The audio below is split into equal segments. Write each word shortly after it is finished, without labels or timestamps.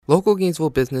Local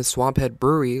Gainesville business SwampHead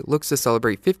Brewery looks to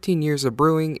celebrate 15 years of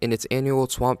brewing in its annual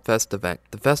SwampFest event.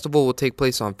 The festival will take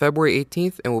place on February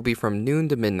 18th and will be from noon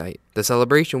to midnight. The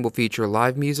celebration will feature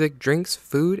live music, drinks,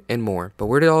 food, and more. But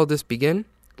where did all this begin?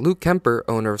 Luke Kemper,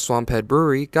 owner of SwampHead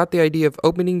Brewery, got the idea of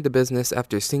opening the business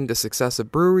after seeing the success of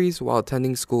breweries while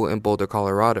attending school in Boulder,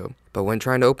 Colorado. But when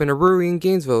trying to open a brewery in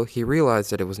Gainesville, he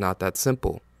realized that it was not that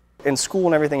simple. In school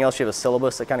and everything else, you have a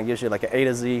syllabus that kind of gives you like an A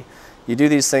to Z. You do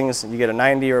these things, you get a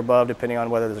 90 or above, depending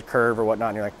on whether there's a curve or whatnot,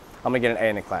 and you're like, I'm going to get an A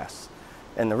in the class.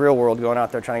 In the real world, going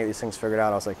out there trying to get these things figured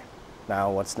out, I was like,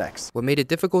 now what's next? What made it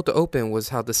difficult to open was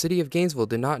how the city of Gainesville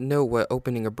did not know what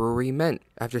opening a brewery meant.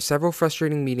 After several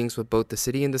frustrating meetings with both the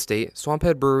city and the state,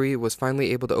 SwampHead Brewery was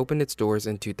finally able to open its doors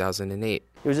in 2008.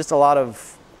 It was just a lot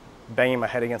of banging my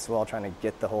head against the wall trying to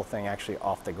get the whole thing actually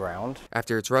off the ground.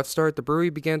 After its rough start, the brewery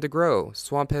began to grow.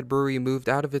 SwampHead Brewery moved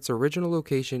out of its original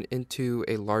location into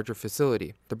a larger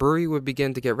facility. The brewery would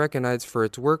begin to get recognized for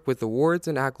its work with awards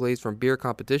and accolades from beer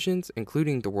competitions,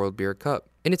 including the World Beer Cup.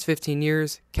 In its 15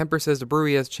 years, Kemper says the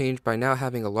brewery has changed by now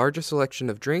having a larger selection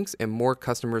of drinks and more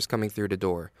customers coming through the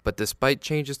door. But despite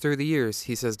changes through the years,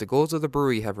 he says the goals of the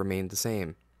brewery have remained the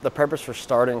same. The purpose for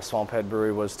starting SwampHead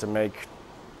Brewery was to make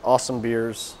awesome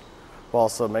beers, while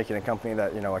also making a company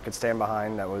that I could stand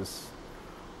behind, that was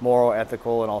moral,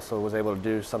 ethical, and also was able to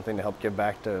do something to help give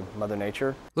back to Mother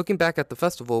Nature. Looking back at the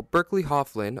festival, Berkeley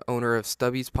Hofflin, owner of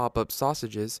Stubby's Pop-Up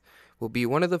Sausages, will be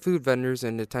one of the food vendors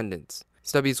in attendance.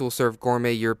 Stubby's will serve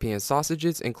gourmet European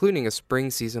sausages, including a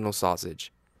spring seasonal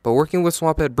sausage. But working with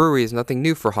SwampHead Brewery is nothing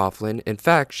new for Hofflin. In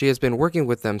fact, she has been working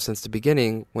with them since the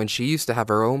beginning when she used to have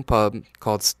her own pub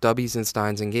called Stubby's and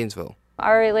Stein's in Gainesville.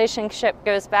 Our relationship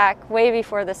goes back way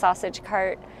before the sausage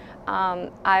cart.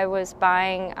 I was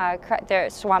buying their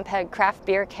SwampHead craft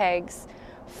beer kegs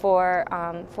for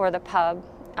the pub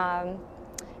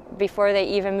before they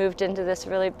even moved into this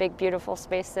really big, beautiful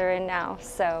space they're in now.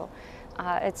 So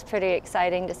it's pretty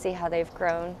exciting to see how they've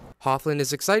grown. Hofflin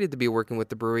is excited to be working with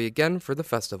the brewery again for the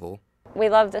festival. We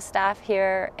love the staff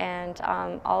here and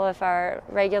all of our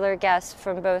regular guests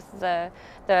from both the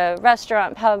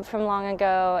restaurant pub from long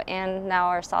ago and now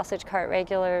our sausage cart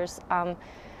regulars, love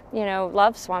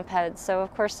SwampHead. So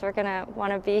of course we're gonna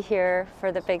want to be here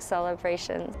for the big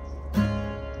celebration.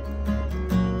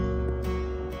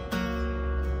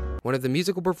 One of the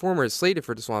musical performers slated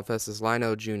for the SwampFest is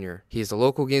Lionel Jr. He is a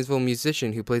local Gainesville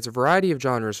musician who plays a variety of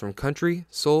genres from country,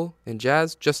 soul, and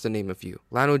jazz, just to name a few.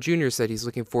 Lionel Jr. said he's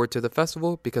looking forward to the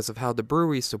festival because of how the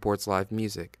brewery supports live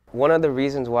music. One of the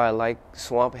reasons why I like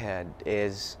SwampHead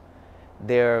is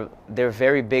they're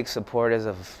very big supporters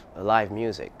of live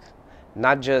music.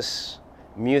 Not just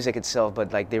music itself,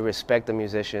 but like they respect the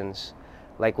musicians.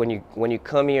 Like when you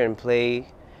come here and play,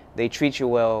 they treat you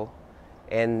well.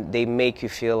 And they make you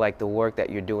feel like the work that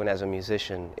you're doing as a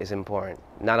musician is important.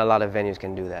 Not a lot of venues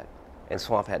can do that, and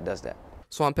SwampHead does that.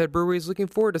 SwampHead Brewery is looking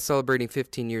forward to celebrating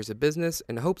 15 years of business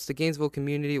and hopes the Gainesville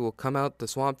community will come out to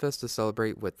SwampFest to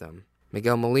celebrate with them.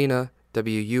 Miguel Molina,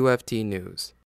 WUFT News.